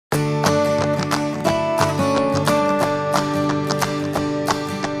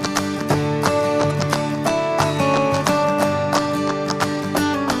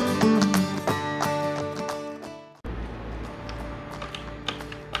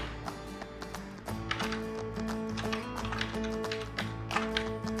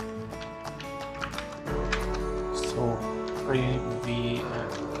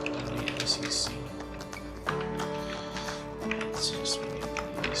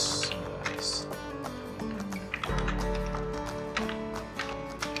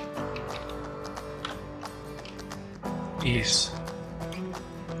is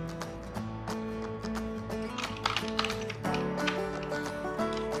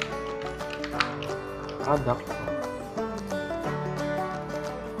product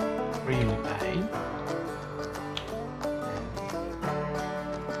reunified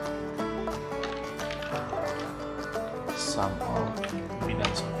sum of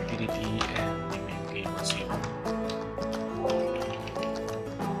impedance of utility and the main cable 0.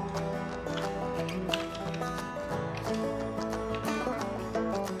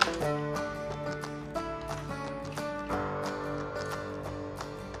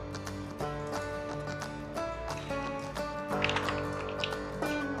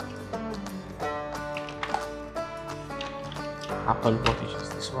 Actual voltage is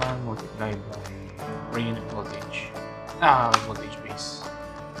this one multiplied by per unit voltage. Voltage base.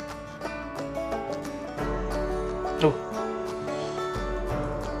 So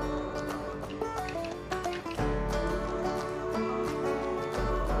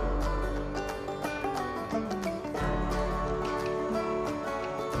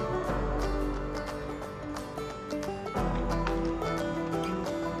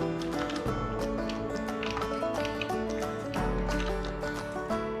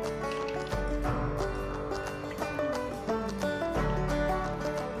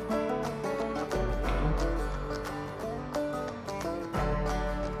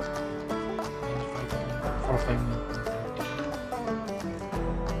for 5 minutes.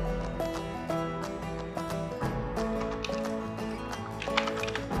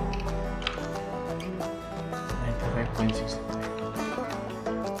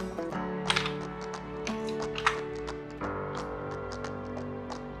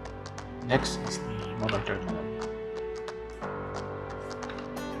 Next is the motor terminal.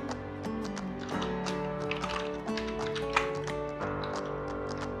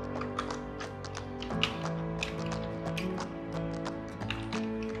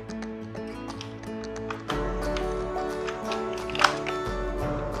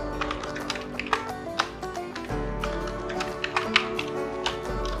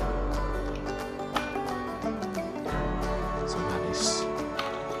 So that is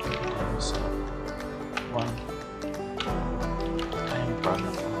times 1 time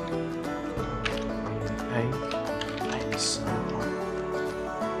product I times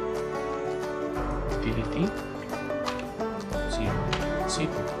utility 0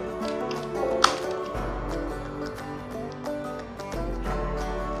 C2.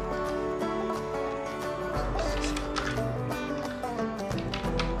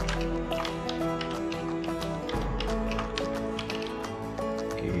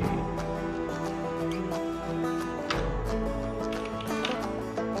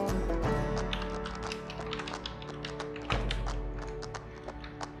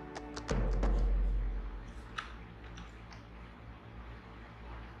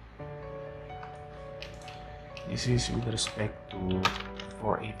 This is with respect to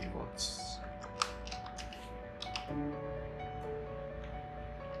 480 volts.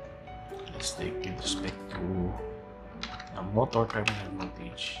 Let's take with respect to the motor terminal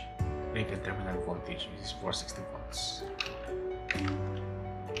voltage, rated terminal voltage, which is 460 volts.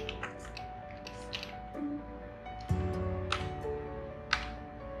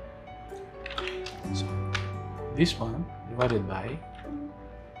 So this one divided by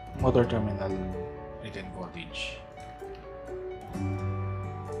motor terminal rated voltage.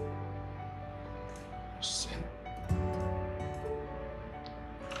 Percent.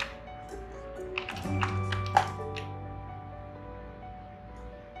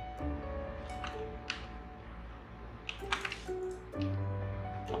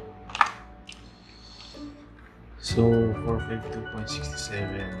 So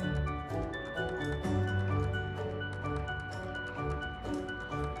 452.67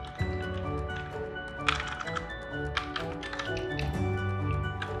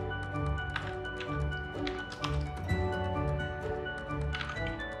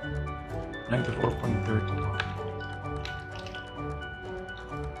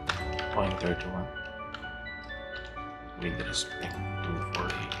 94.31 with respect to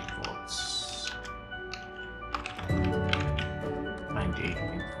 480 volts,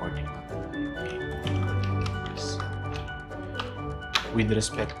 98.41 with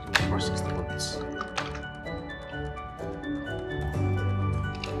respect to 460 volts.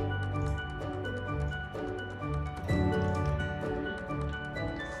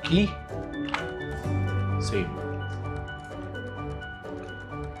 Key save.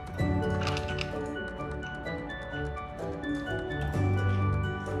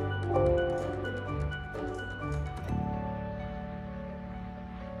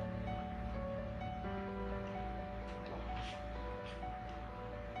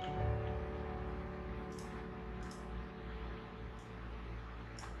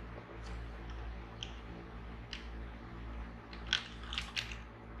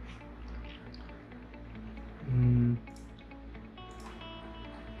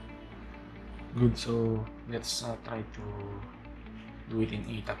 good. So let's try to do it in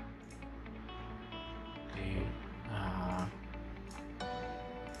ETAP. Okay.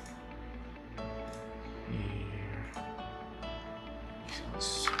 Here, this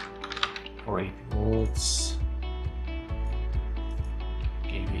is 480 volts.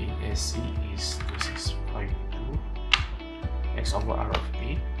 KVAC is 2652 X over R of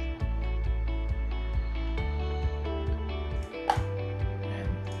 8.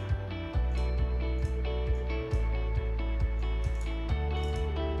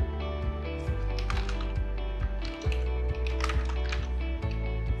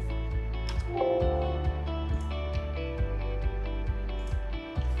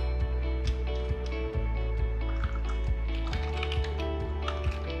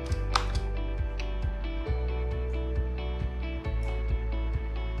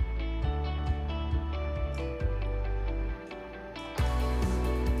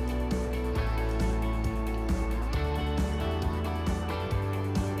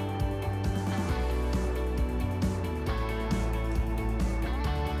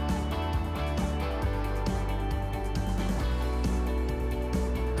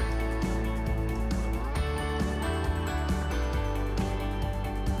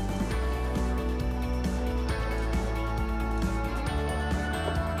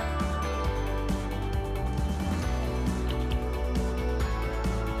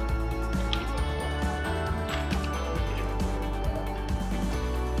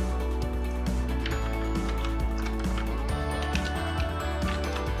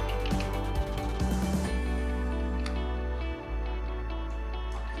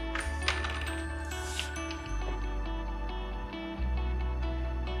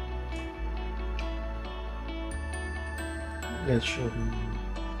 That should be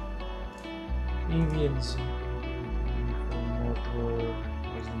AV and Z for motor.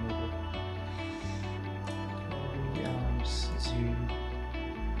 Where's the motor? AV amps, Z.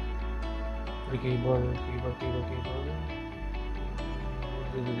 For cable. Okay.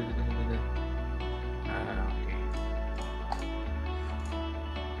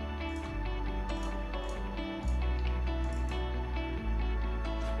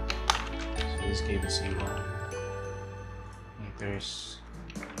 So this cable C1. Meters,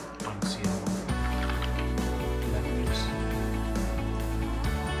 1.0 kilometers.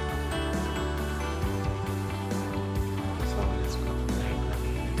 So let's go to the library.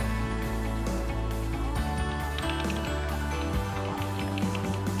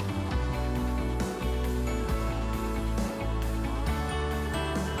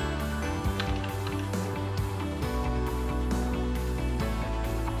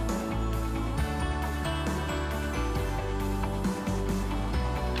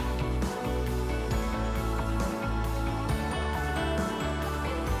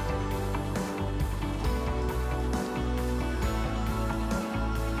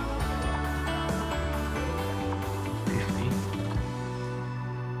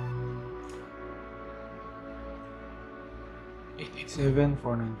 Seven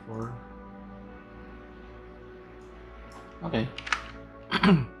 494. Okay.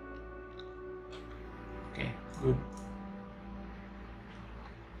 Okay, good.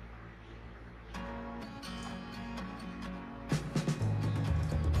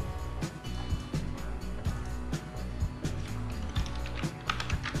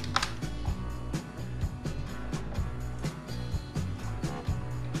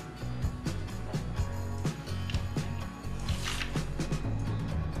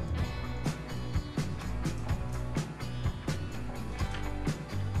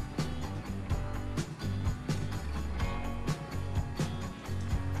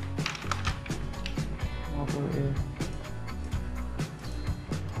 Air.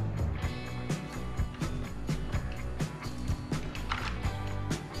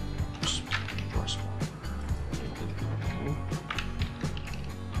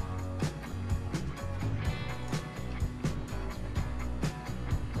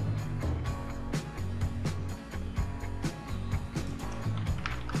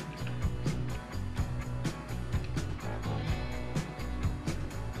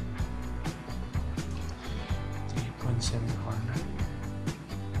 Corner.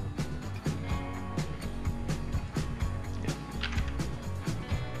 Yeah.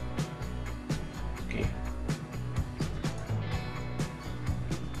 Okay.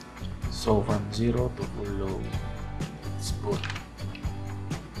 So from 0 to full low, it's put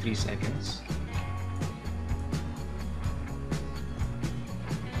 3 seconds.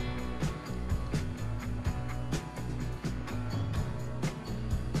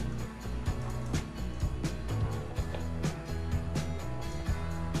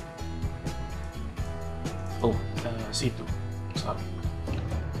 C2. Sorry.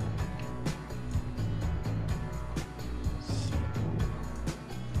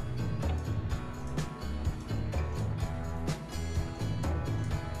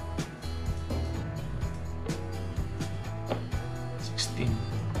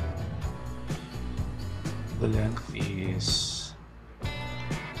 The length is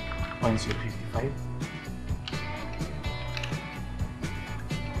 0.055.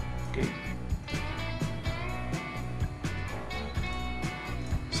 Okay.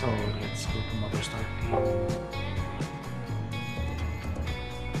 So let's go to motor starting.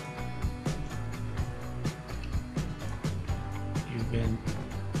 Event.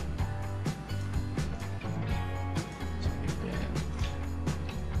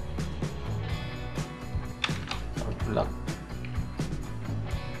 Plug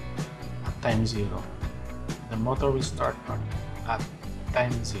at time 0. The motor will start at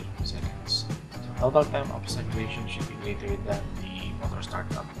time 0 seconds. So total time of circulation should be greater than the motor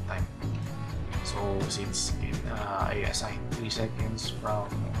startup time. So since I assigned 3 seconds from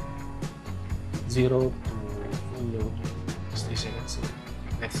 0 to full load is 3 seconds, so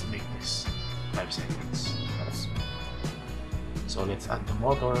let's make this 5 seconds. So let's add the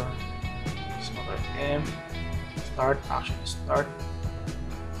motor. This motor M. Start, action start.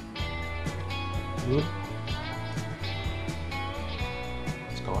 Good.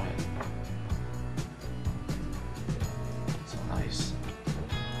 Let's go ahead. So nice.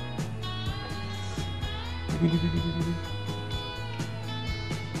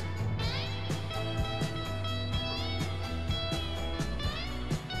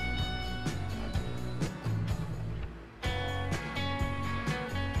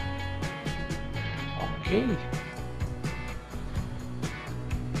 Okay.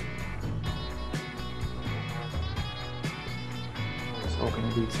 So can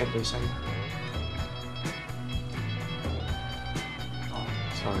you do it side by side? Oh,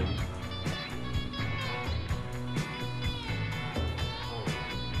 sorry.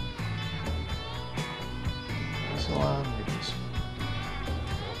 This one, maybe this one.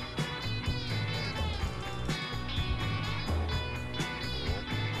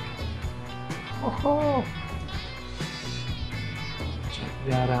 Oh, check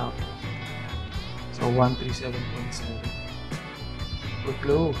that out. So 137.7. We're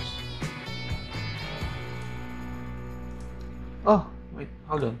close. Oh, wait,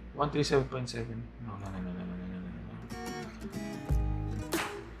 hold on. 137.7. No.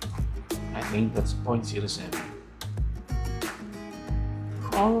 I think that's 0.07.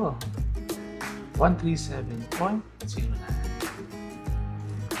 Oh, 137.09.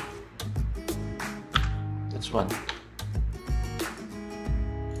 That's one.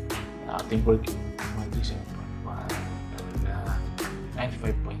 I think we're good. 137.1.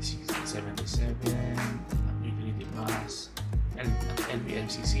 95.6, 77, utility bus,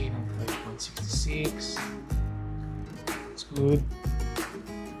 LVMCC 95.66. It's good.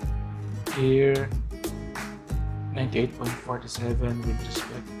 Here 98.47 with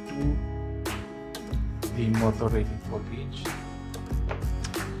respect to the motor rated voltage.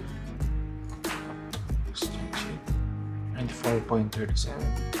 Let's change it.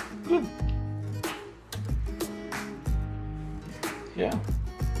 94.37. Good. Yeah.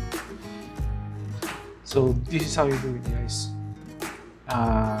 So this is how you do it, guys.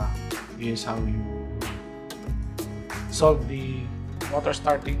 This is how you solve the motor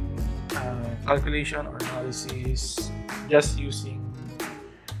starting calculation or analysis just using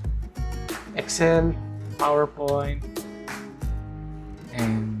Excel, PowerPoint,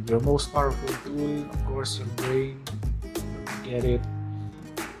 and your most powerful tool, of course, your brain. Get it.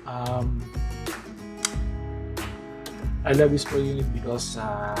 I love this per unit because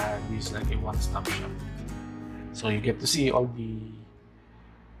this is like a one-stop shop. So you get to see all the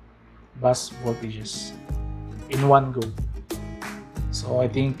bus voltages in one go. So I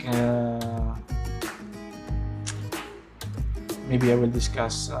think maybe I will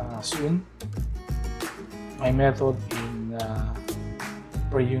discuss soon my method in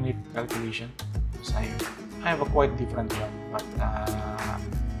per unit calculation. Because I have a quite different one, but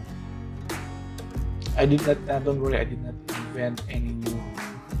I did not. Don't worry, I did not invent any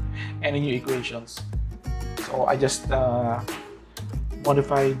new equations. So I just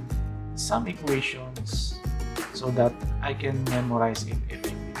modified some equations so that I can memorize it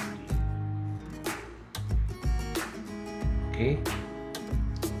effectively. Okay.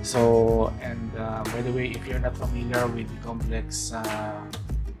 So, and by the way, if you're not familiar with the complex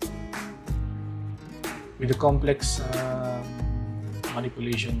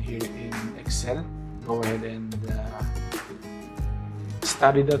manipulation here in Excel, go ahead and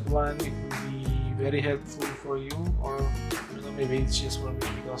study that one. It will be very helpful for you, or maybe it's just for me,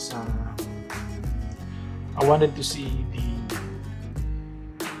 because I wanted to see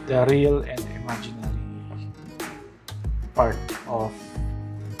the real and imaginary part of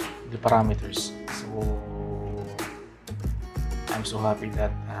the parameters. So I'm so happy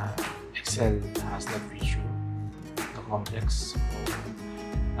that Excel has that feature, the complex. So,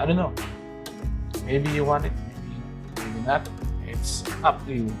 I don't know, maybe you want it, maybe not, it's up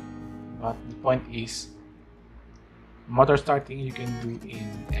to you. But the point is, motor starting you can do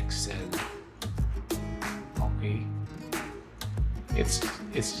in Excel. Okay, it's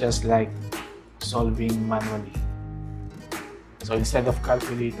just like solving manually. So instead of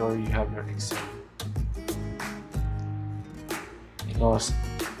calculator, you have your Excel. Because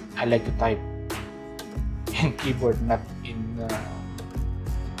I like to type in keyboard, not in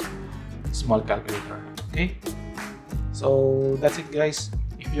small calculator. Okay, so that's it, guys.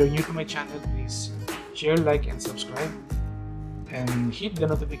 If you're new to my channel, please share, like, and subscribe, and hit the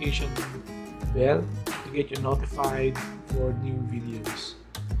notification bell to get you notified for new videos.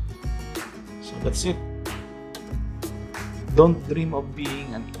 So that's it. Don't dream of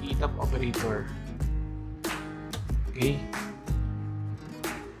being an ETAP operator. Okay?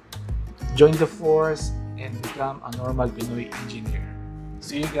 Join the force and become a normal Pinoy engineer.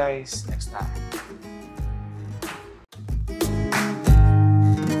 See you guys next time.